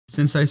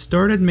Since I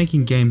started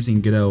making games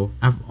in Godot,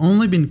 I've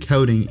only been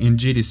coding in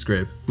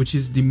GDScript, which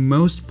is the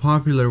most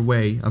popular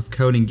way of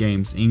coding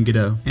games in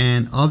Godot,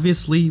 and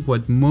obviously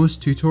what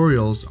most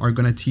tutorials are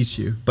gonna teach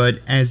you. But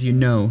as you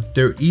know,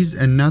 there is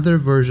another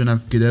version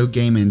of Godot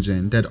game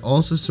engine that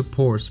also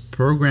supports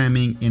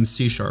programming in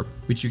C#,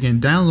 which you can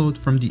download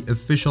from the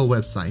official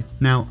website.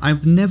 Now,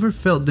 I've never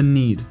felt the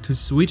need to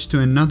switch to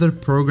another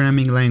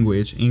programming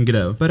language in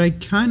Godot, but I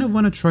kind of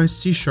want to try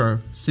C#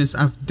 since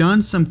I've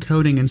done some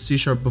coding in C#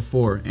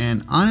 before,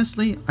 and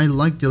honestly, I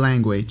like the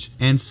language.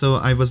 And so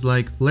I was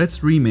like,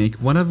 let's remake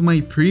one of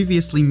my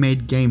previously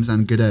made games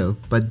on Godot,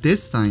 but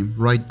this time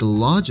write the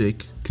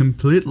logic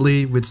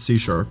completely with C#.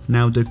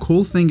 Now the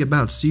cool thing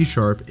about C#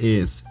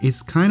 is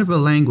it's kind of a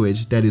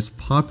language that is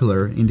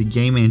popular in the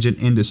game engine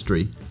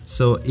industry.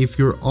 So if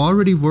you're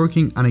already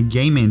working on a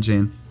game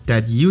engine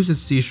that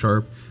uses C#,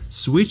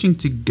 switching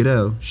to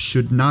Godot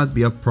should not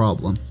be a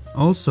problem.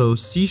 Also,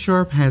 C#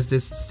 has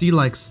this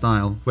C-like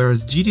style,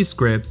 whereas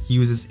GDScript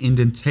uses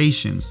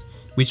indentations,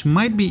 which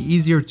might be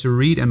easier to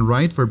read and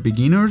write for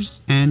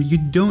beginners, and you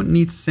don't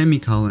need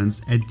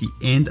semicolons at the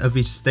end of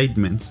each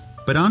statement.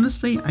 But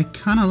honestly, I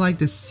kinda like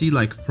the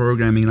C-like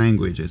programming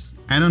languages.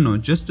 I don't know,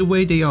 just the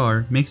way they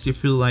are makes you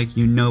feel like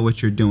you know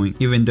what you're doing,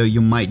 even though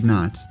you might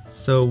not.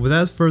 So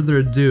without further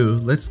ado,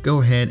 let's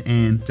go ahead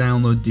and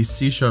download the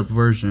C#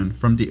 version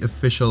from the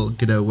official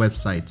Godot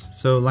website.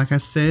 So like I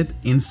said,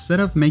 instead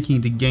of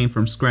making the game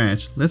from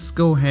scratch, let's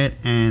go ahead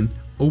and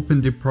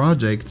open the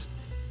project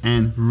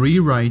and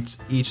rewrite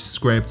each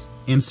script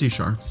in C#.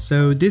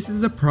 So this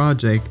is a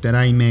project that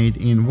I made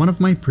in one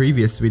of my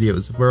previous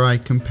videos where I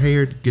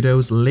compared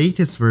Godot's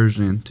latest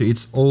version to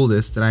its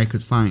oldest that I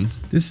could find.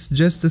 This is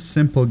just a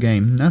simple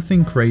game,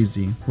 nothing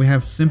crazy. We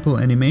have simple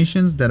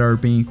animations that are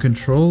being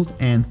controlled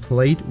and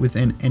played with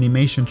an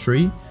animation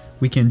tree.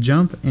 We can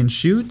jump and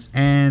shoot,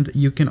 and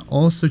you can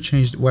also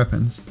change the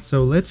weapons.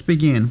 So let's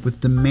begin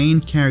with the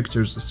main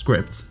character's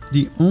script.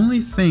 The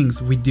only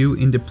things we do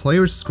in the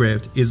player's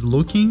script is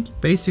looking,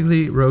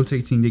 basically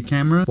rotating the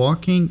camera,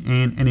 walking,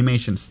 and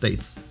animation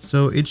states.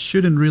 So it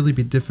shouldn't really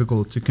be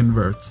difficult to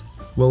convert.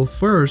 Well,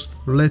 first,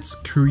 let's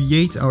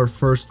create our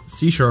first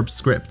C#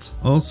 script.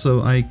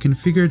 Also, I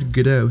configured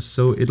Godot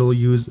so it'll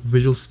use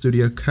Visual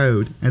Studio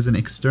Code as an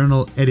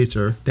external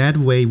editor. That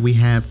way we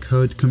have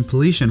code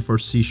completion for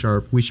C#,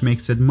 which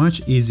makes it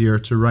much easier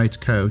to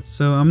write code.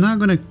 So I'm not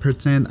gonna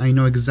pretend I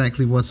know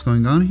exactly what's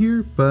going on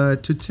here,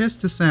 but to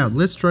test this out,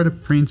 let's try to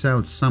print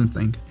out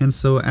something. And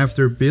so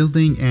after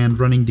building and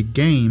running the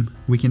game,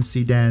 we can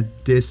see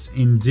that this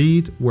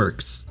indeed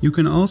works. You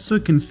can also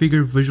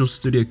configure Visual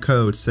Studio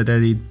Code so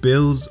that it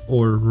builds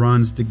or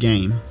runs the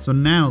game. So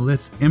now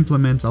let's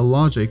implement a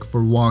logic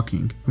for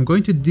walking. I'm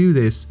going to do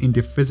this in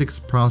the physics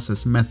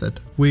process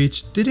method,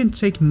 which didn't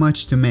take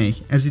much to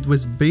make as it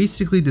was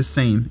basically the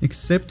same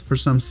except for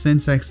some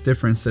syntax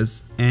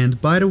differences.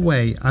 And by the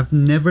way, I've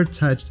never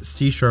touched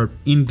C#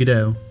 in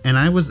Godot, and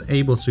I was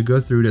able to go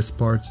through this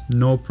part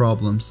no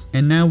problems.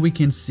 And now we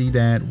can see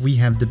that we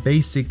have the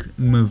basic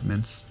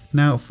movements.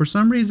 Now, for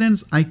some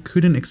reasons, I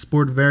couldn't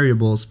export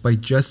variables by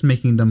just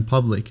making them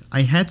public.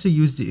 I had to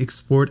use the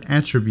export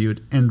attribute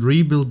and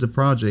rebuild the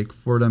project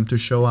for them to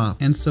show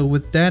up. And so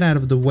with that out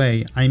of the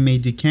way, I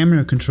made the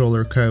camera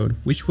controller code,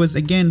 which was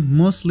again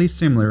mostly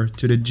similar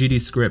to the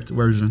GDScript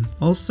version.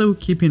 Also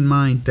keep in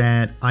mind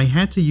that I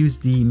had to use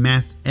the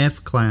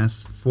mathf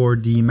class for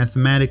the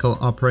mathematical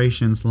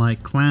operations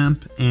like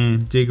clamp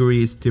and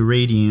degrees to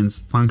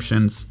radians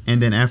functions.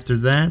 And then after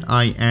that,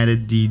 I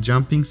added the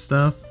jumping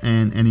stuff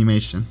and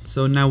animation.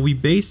 So now we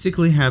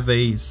basically have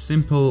a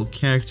simple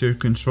character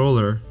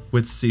controller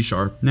with C#.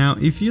 Now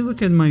if you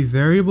look at my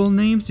variable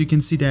names, you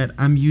can see that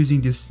I'm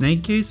using the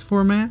snake case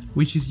format,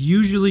 which is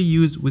usually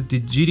used with the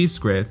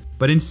GDScript,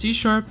 but in C#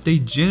 they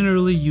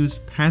generally use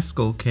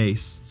Pascal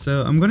case.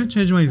 So I'm gonna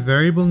change my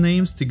variable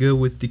names to go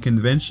with the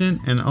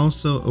convention and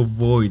also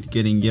avoid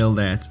getting yelled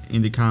at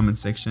in the comment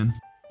section.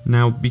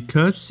 Now,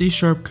 because C#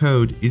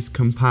 code is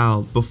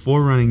compiled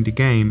before running the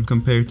game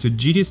compared to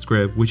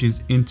GDScript, which is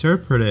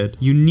interpreted,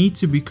 you need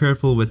to be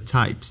careful with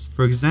types.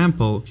 For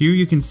example, here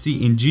you can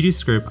see in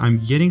GDScript I'm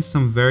getting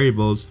some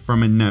variables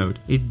from a node.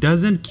 It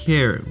doesn't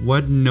care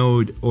what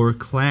node or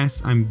class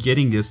I'm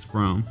getting this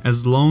from,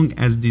 as long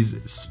as these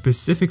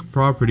specific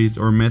properties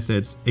or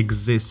methods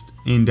exist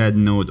in that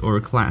node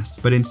or class.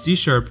 But in C#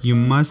 you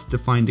must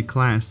define the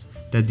class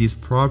that these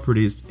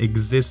properties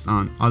exist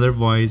on,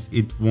 otherwise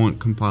it won't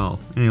compile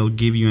and it'll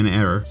give you an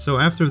error. So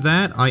after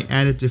that, I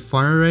added the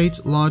fire rate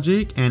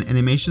logic and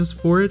animations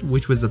for it,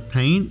 which was a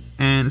pain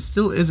and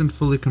still isn't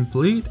fully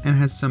complete and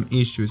has some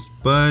issues,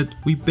 but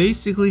we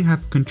basically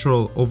have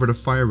control over the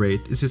fire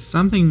rate. This is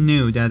something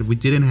new that we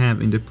didn't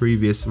have in the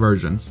previous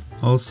versions.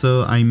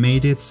 Also, I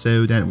made it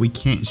so that we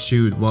can't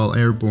shoot while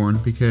airborne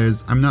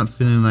because I'm not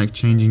feeling like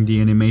changing the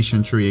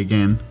animation tree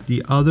again.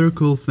 The other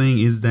cool thing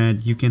is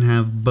that you can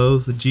have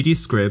both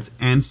GDScript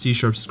and C#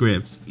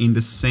 scripts in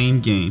the same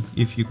game.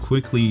 If you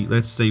quickly,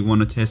 let's say,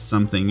 want to test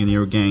something in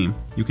your game,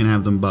 you can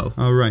have them both.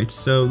 Alright,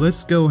 so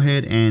let's go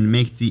ahead and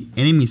make the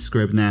enemy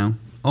script now.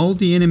 all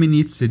the enemy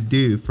needs to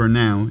do for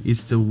now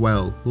is to,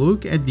 well,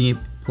 look at the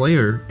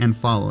player and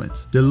follow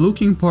it. The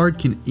looking part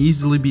can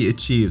easily be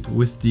achieved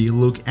with the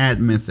look at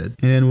method,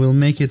 and then we'll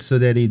make it so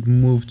that it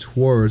moves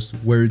towards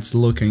where it's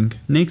looking.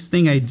 Next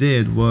thing I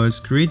did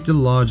was create the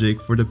logic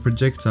for the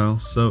projectile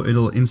so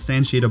it'll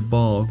instantiate a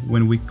ball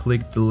when we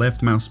click the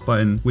left mouse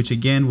button, which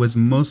again was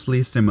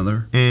mostly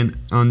similar. And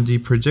on the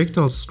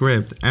projectile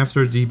script,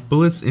 after the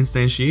bullet's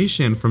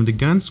instantiation from the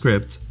gun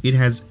script, it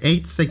has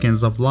 8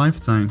 seconds of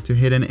lifetime to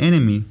hit an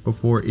enemy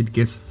before it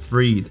gets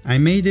freed. I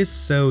made this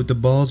so the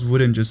balls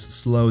wouldn't just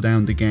slow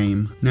down the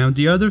game. Now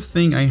the other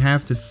thing I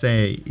have to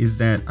say is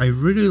that I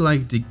really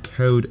like the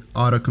code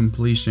auto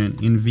completion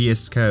in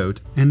VS Code,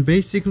 and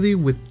basically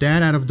with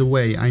that out of the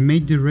way, I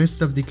made the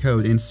rest of the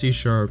code in C#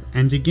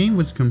 and the game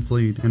was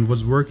complete and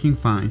was working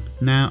fine.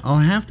 Now I'll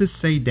have to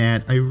say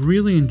that I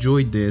really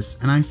enjoyed this,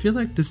 and I feel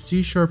like the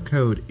C#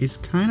 code is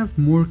kind of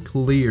more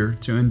clear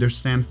to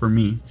understand for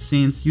me,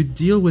 since you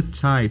deal with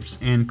types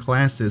and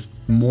classes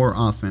more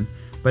often.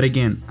 But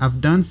again,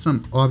 I've done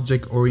some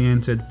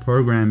object-oriented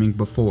programming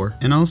before,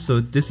 and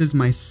also this is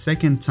my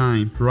second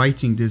time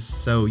writing this,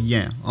 so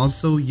yeah.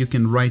 Also, you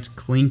can write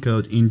clean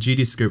code in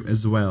GDScript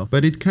as well,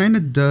 but it kinda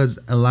does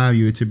allow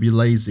you to be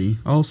lazy.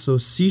 Also,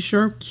 C#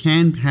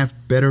 can have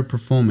better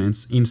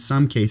performance in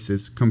some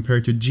cases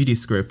compared to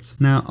GDScript.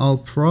 Now, I'll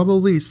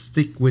probably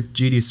stick with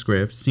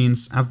GDScript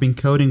since I've been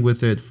coding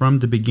with it from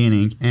the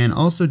beginning, and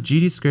also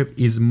GDScript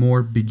is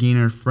more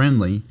beginner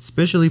friendly,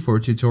 especially for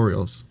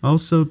tutorials.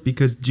 Also,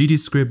 because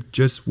GDScript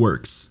just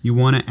works. You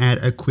want to add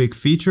a quick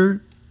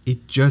feature,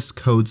 it just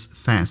codes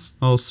fast.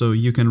 Also,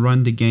 you can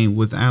run the game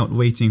without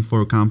waiting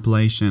for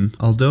compilation.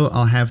 Although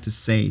I'll have to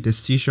say the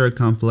C#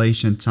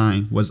 compilation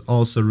time was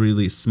also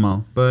really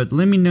small. But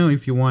let me know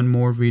if you want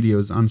more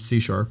videos on C#.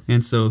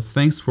 And so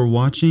thanks for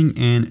watching,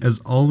 and as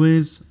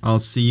always, I'll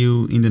see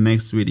you in the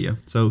next video.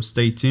 So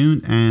stay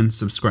tuned and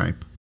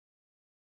subscribe.